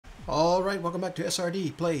All right, welcome back to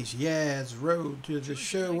SRD Plays Yaz Road to the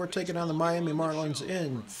show. We're taking on the Miami Marlins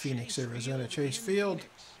in Phoenix, Arizona, Chase Field.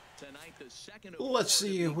 Let's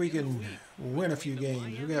see if we can win a few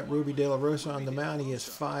games. We got Ruby De La Rosa on the mound. He is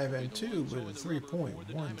 5-2 with a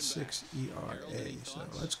 3.16 ERA. So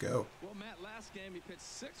let's go.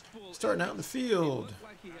 Starting out in the field.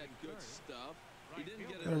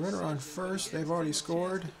 Got a runner on first. They've already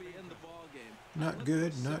scored. Not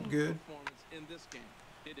good, not good.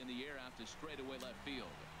 Hit in the air out to straightaway left field.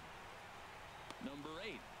 Number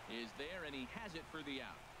 8 is there, and he has it for the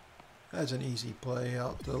out. That's an easy play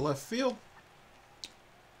out to the left field.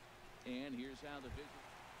 And here's how the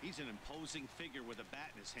he's an imposing figure with a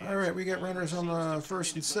bat in his hand. All right, we got runners on the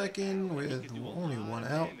first and second with only one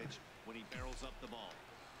out. When he barrels up the ball.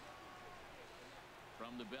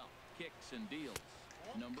 From the belt, kicks and deals.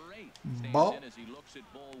 Number 8 stands Ball. in as he looks at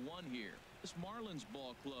ball 1 here. This Marlins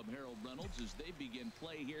ball club, Harold Reynolds, as they begin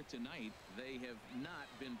play here tonight, they have not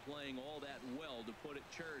been playing all that well, to put it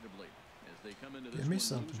charitably, as they come into this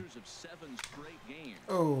one losers of 7 straight games.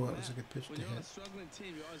 Oh, that was a good pitch to hit.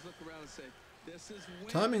 Team, you always look around and say, this is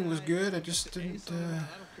timing was good. I just didn't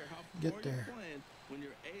get there. When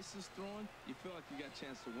your ace is throwing, you feel like you got a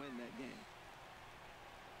chance to win that game.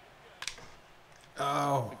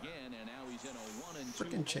 Oh, Again, and now he's in a 1-2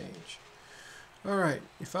 freaking change. All right,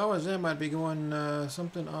 if I was them, I'd be going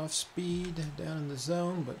something off speed down in the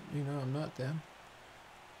zone, but you know I'm not them.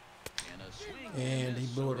 And he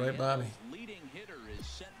blew it right by me.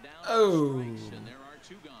 Oh,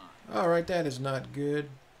 all right, that is not good.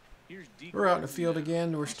 We're out in the field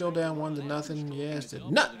again. We're still down 1-0. Yes, did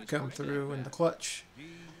not come through in the clutch.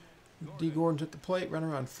 D. Gordon's at the plate,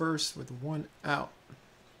 runner on first with 1 out.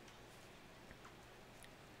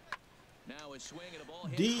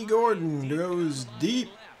 D. Gordon goes deep,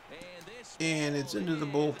 and it's into the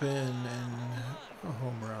bullpen, and a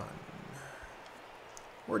home run.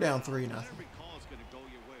 We're down 3-0.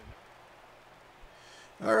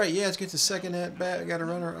 All right, yeah, let's get the second at bat. Got a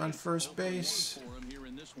runner on first base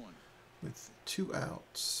with 2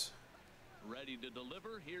 outs. Ready to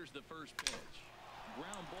deliver. Here's the first pitch.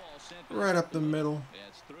 Ground ball right up the middle.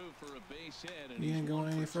 That's through for a base hit, and he ain't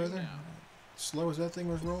going any further. Slow as that thing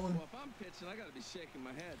was rolling. Well, if I'm pitching, I got to be shaking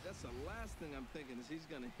my head. That's the last thing I'm thinking is he's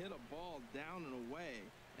going to hit a ball down and away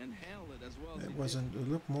and handle it as well as it wasn't. It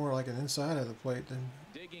looked more like an inside of the plate than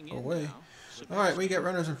away. Now. All right, we got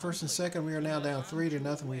runners in first and second. We are now down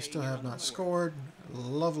 3-0. We still have not scored.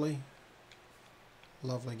 Lovely,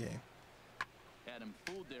 lovely game. Had him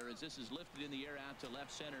fooled there as this is lifted in the air out to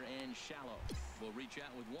left center and shallow. Will reach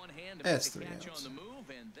out with one hand to That's make 3 the catch outs. on the move,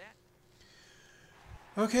 and that.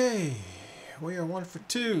 Okay, we are 1 for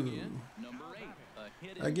 2. Number 8, a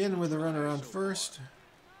hit Again with a runner on first.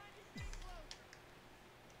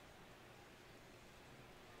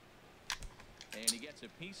 And he gets a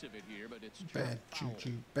piece of it here, but it's Bad foul.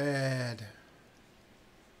 juju, bad.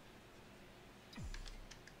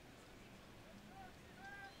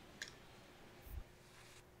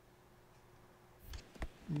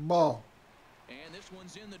 Ball. And this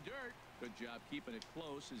one's in the dirt. Good job keeping it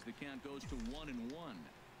close as the count goes to 1-1.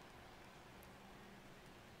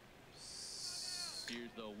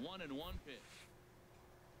 Here's the 1-1 pitch.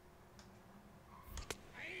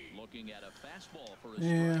 Looking at a fastball for a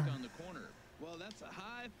strike on the corner. Well, that's a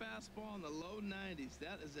high fastball in the low 90s.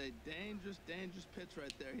 That is a dangerous, dangerous pitch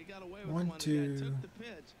right there. He got away with 1, one. 2. The guy took the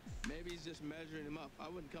pitch. Maybe he's just measuring him up. I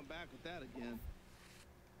wouldn't come back with that again.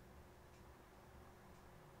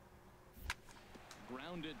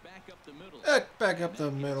 Grounded back up the middle. Back up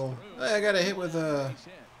the middle. I got a hit with a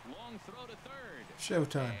Long throw to third.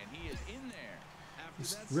 Showtime. And he is in there.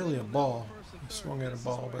 It's really a ball. I swung at a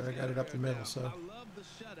ball, but I got it up the middle. So. I love the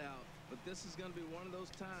shutout, but this is going to be one of those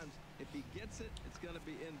times. If he gets it, it's going to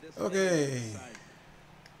be in this. Okay.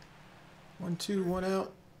 1, 2, 1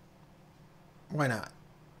 out. Why not?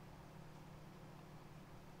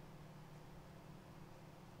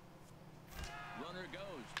 Runner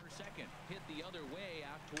goes for second. Hit the other way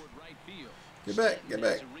out toward right field. Get back, get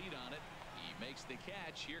back. Takes a read on it. He makes the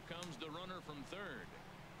catch. Here comes the runner from third.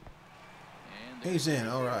 And he's in.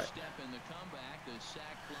 All right. Step in the comeback. The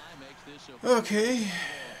sac fly makes this a Okay.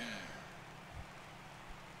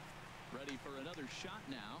 ready for another shot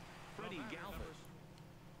now. Freddie Galvis.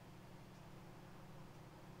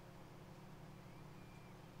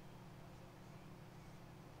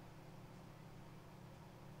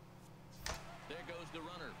 There goes the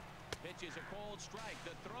runner. Pitches a cold strike.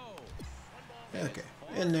 The throw. Okay.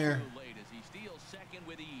 In there. Late as he steals second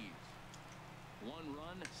with ease. 1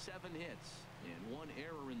 run, 7 hits, and 1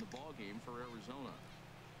 error in the ballgame for Arizona.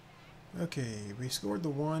 Okay, we scored the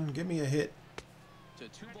 1. Give me a hit. to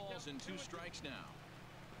 2 balls and 2 strikes now.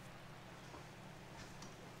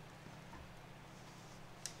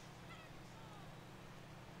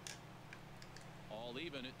 All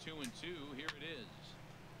even at 2-2. Here it is.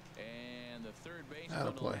 And the third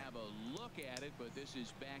baseman will have a look at it, but this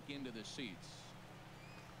is back into the seats.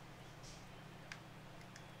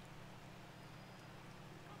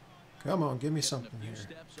 Come on, give me something here. here.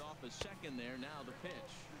 Steps off a second there. Now the pitch.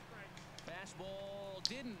 Fastball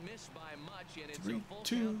didn't miss by much, and it's a full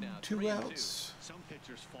count now. 2 outs. Some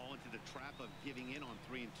pitchers fall into the trap of giving in on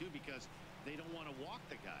 3-2 because they don't want to walk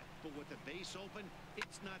the guy. But with the base open,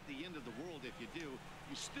 it's not the end of the world if you do.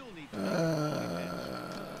 You still need to make on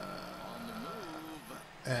the move.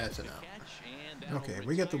 That's an out. Okay,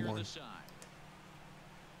 we get the 1.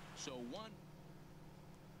 So 1.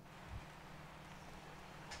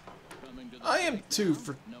 I am 2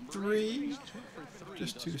 for 3.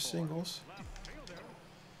 Just 2 singles.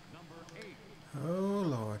 Oh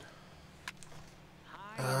Lord.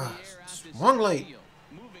 Swung late.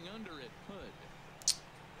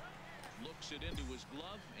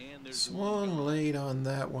 Swung late on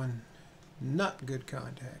that one. Not good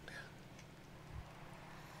contact.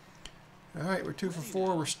 All right, we're 2 for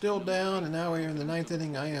 4. We're still down, and now we're in the 9th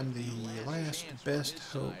inning. I am the last best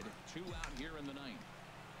hope.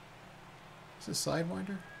 Is this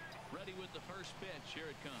Sidewinder? Ready with the first pitch. Here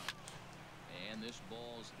it comes. And this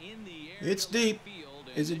ball's in the air. It's deep.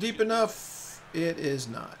 Is it deep enough? It is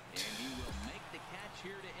not.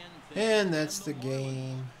 And that's the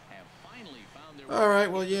game. All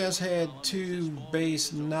right, well, Yaz had 2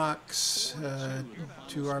 base knocks,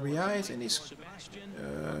 2 RBIs, and he's,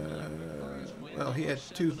 well, he had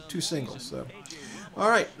two singles. So, all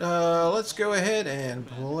right, let's go ahead and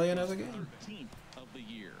play another game.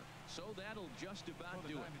 So that'll just about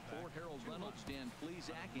do it. For Harold Reynolds, Dan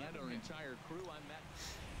Plesac, and our entire crew, I'm Matt.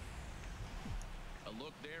 A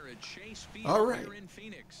look there at Chase Field here in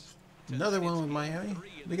Phoenix. Another one with Miami.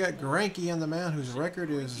 We got Greinke on the mound, whose record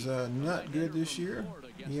is not good this year.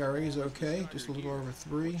 ERA is okay, just a little over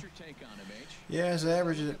 3. Yeah, his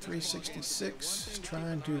average is at 366. He's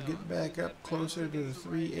trying to get back up closer to the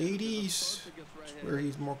 380s, where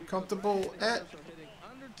he's more comfortable at.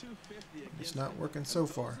 It's not working so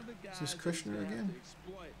far. Is this Kushner again?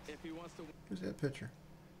 Who's that pitcher?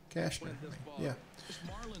 Cashner. Yeah.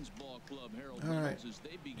 All right.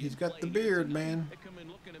 He's got the beard, man.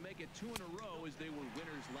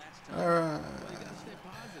 All right. Well, you got to stay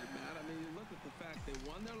positive, man. I mean, you look at the fact they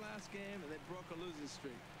won their last game and they broke a losing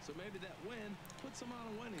streak. So maybe that win puts them on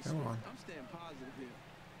a winning streak. I'm staying positive here.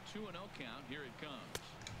 2-0 count. Here it comes.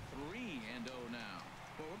 3-0 now.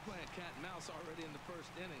 Well, we're playing cat and mouse already in the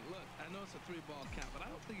first inning. Look, I know it's a 3-ball count, but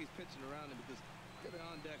I don't think he's pitching around it because look at the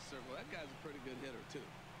on-deck circle. That guy's a pretty good hitter, too.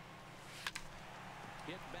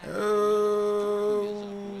 Oh,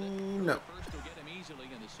 no.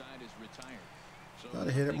 Thought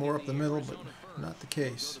I hit it more up the middle, but not the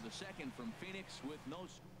case.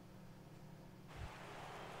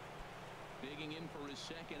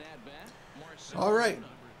 All right.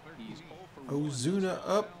 Ozuna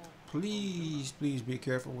up. Please, please be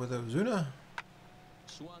careful with Ozuna.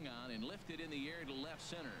 Swung on and lifted in the air to left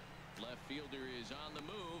center. Left fielder is on the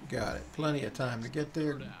move. Got it. Plenty of time to get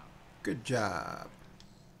there. Good job.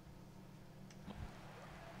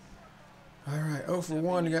 All right, 0 for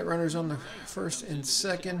 1. You got runners on the first and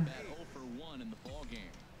second. 0 for 1 in the ball game.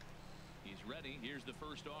 He's ready. Here's the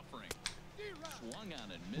first offering. Swung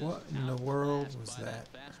on and missed. What in the world was that?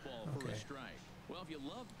 Okay. Well, if you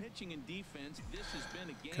love pitching and defense, this has been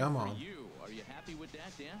a game for you. Are you happy with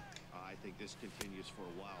that, Dan? I think this continues for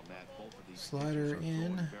a while, Matt. Both of these slider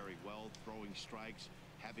in. Very well, throwing strikes,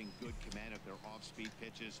 having good command of their off-speed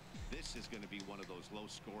pitches. This is going to be one of those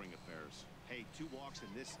low-scoring affairs. Hey, 2 walks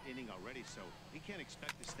in this inning already, so he can't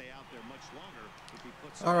expect to stay out there much longer if he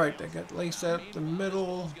puts. All right, they got laced out the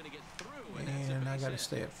middle, and I got to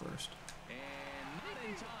stay at first.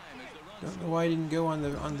 Don't know why he didn't go on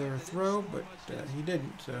their throw, but he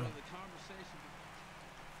didn't. So.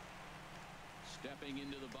 Stepping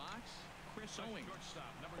into the box, Chris Owings.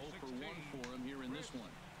 0 for 1 for him here in this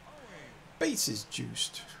one. Bases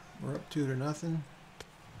juiced. We're up 2-0. And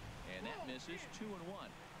that misses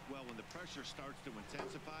 2-1. Well, when the pressure starts to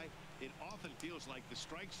intensify, it often feels like the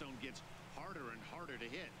strike zone gets harder and harder to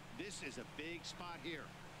hit. This is a big spot here.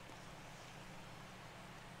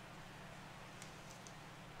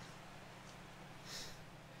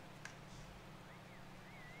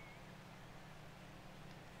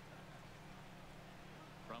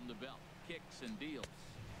 From the belt, kicks and deals.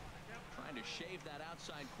 Trying to shave that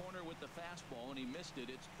outside corner with the fastball, and he missed it.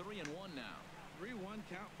 It's 3-1 now. 3-1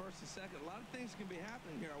 count, first and second. A lot of things can be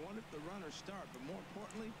happening here. I wonder if the runners start, but more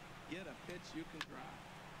importantly, get a pitch you can drive.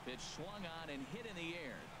 Pitch swung on and hit in the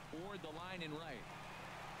air toward the line and right.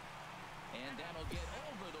 And that'll get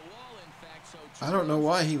over the wall, in fact. So I don't know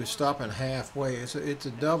why he was stopping halfway. It's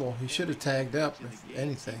a double. He should have tagged up, if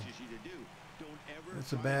anything.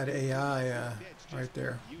 That's a bad AI right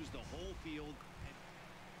there.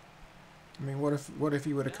 I mean, what if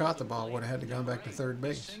he would have caught the ball? Would have had to go back to third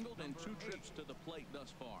base. Singled and 2 trips to the plate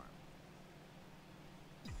thus far.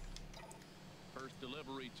 First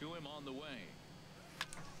delivery to him on the way.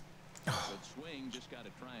 Good swing, just got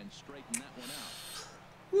to try and straighten that one out.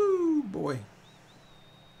 Woo, boy.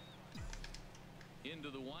 Into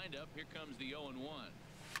the windup, here comes the 0-1.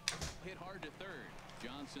 Hit hard to third.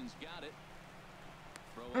 Johnson's got it.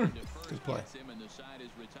 Throw into first, gets him, and the side is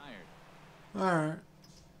retired. All right.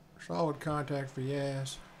 Solid contact for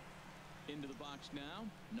Yaz. Into the box now.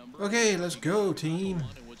 Okay, let's go, team.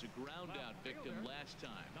 It was a ground out victim last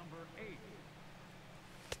time. Number 8.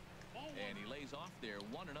 And he lays off there,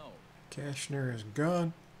 1-0. Cashner is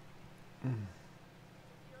gone. The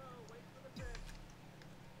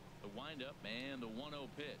windup and the 1-0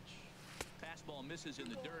 pitch. Fastball misses in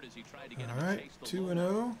the dirt as he tried to get him to chase the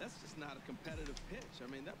 2-0. That's just not a competitive pitch.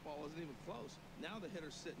 I mean, that ball isn't even close. Now the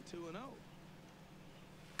hitter's sitting 2-0.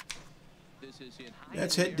 This is hit high.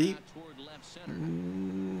 That's hit deep. Toward left center.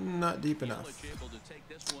 Not deep enough. Able to take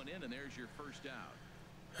this one in, and there's your first out.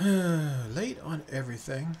 Late on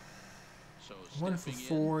everything. 1 for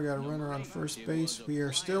 4. Got a runner on first base. We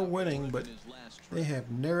are still winning, but they have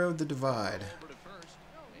narrowed the divide.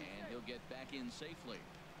 And he'll get back in safely.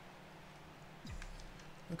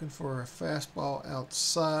 Looking for a fastball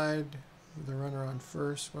outside with a runner on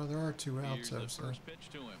first. Well, there are 2 outs, though. So.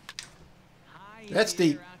 That's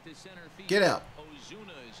deep. Get out.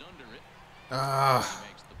 Ah.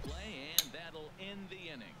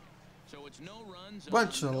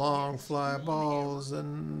 Bunch of long fly balls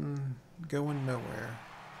and going nowhere.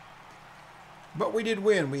 But we did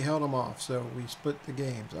win. We held them off, so we split the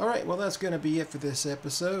games. All right, well, that's going to be it for this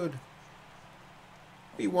episode.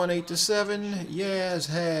 We won 8-7. Yaz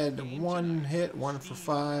had 1 hit, 1 for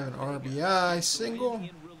 5, an RBI single.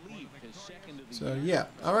 So, yeah.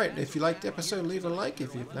 All right. If you liked the episode, leave a like.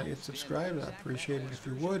 If you've not yet subscribed, I'd appreciate it if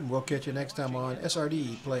you would. And we'll catch you next time on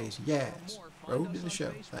SRD Plays Yaz. Road to the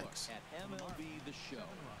show. Thanks. MLB The Show.